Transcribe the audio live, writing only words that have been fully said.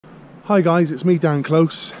Hi guys, it's me Dan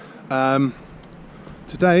Close.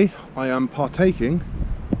 Today I am partaking,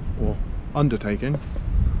 or undertaking,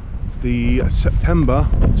 the September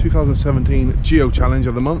 2017 Geo Challenge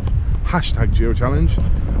of the month, hashtag Geo Challenge,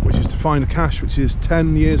 which is to find a cache which is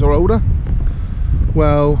 10 years or older.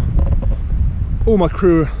 Well, all my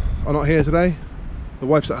crew are not here today. The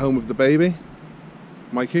wife's at home with the baby,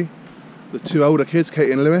 Mikey. The two older kids,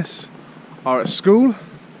 Katie and Lewis, are at school.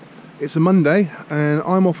 It's a Monday and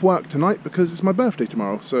I'm off work tonight because it's my birthday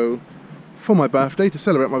tomorrow. So for my birthday, to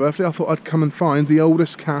celebrate my birthday, I thought I'd come and find the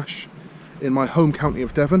oldest cache in my home county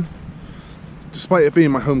of Devon. Despite it being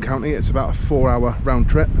my home county, it's about a 4-hour round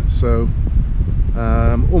trip. So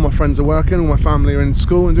all my friends are working, all my family are in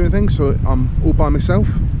school and doing things, so I'm all by myself.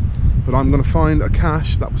 But I'm going to find a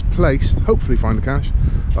cache that was placed, hopefully find a cache,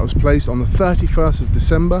 that was placed on the 31st of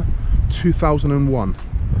December 2001.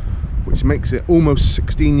 Which makes it almost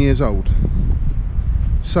 16 years old.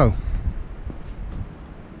 So,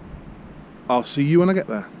 I'll see you when I get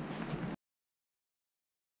there.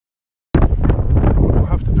 You'll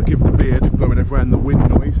have to forgive the beard blowing everywhere and the wind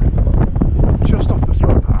noise. Just off the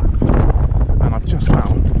footpath, and I've just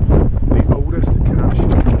found the oldest cache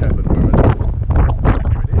in Devon where I live.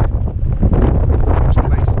 There it is. It was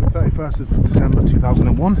placed the 31st of December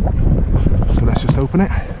 2001. So let's just open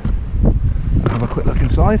it and have a quick look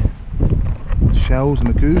inside. Shells and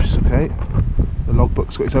a goose, okay. The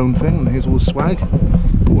logbook's got its own thing, and here's all the swag.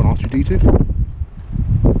 Oh, an R2D2.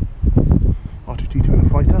 R2D2 and a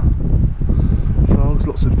fighter. Frogs,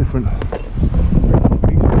 lots of different bits and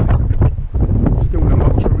pieces. Still no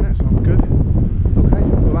logs for a minute, so I'm good. Okay,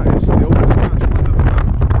 well that is the oldest cache I've ever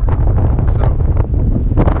found. So,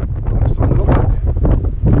 let's time the logbook.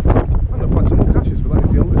 And I've had some more caches, but that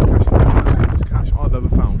is the oldest cache I've ever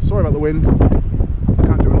found. Sorry about the wind. I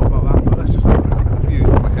can't do a lot about that, but let's just have a look at the views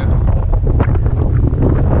over here.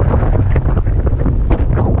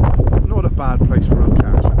 Not a bad place for a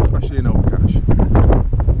cache, especially an old cache.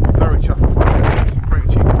 Very chuffed with it. It's a great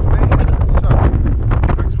achievement for me. So,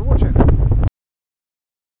 thanks for watching.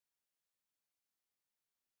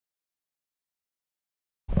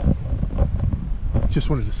 Just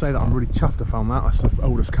wanted to say that I'm really chuffed I found that. That's the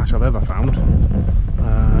oldest cache I've ever found,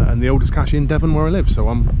 and the oldest cache in Devon where I live. So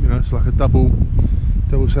it's like a double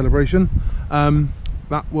celebration.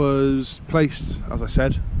 That was placed, as I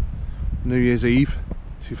said, New Year's Eve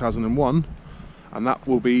 2001, and that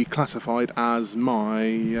will be classified as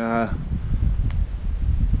my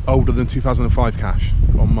older than 2005 cache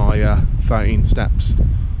on my 13 steps,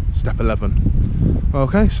 step 11.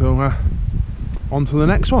 Okay, so on to the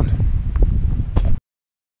next one.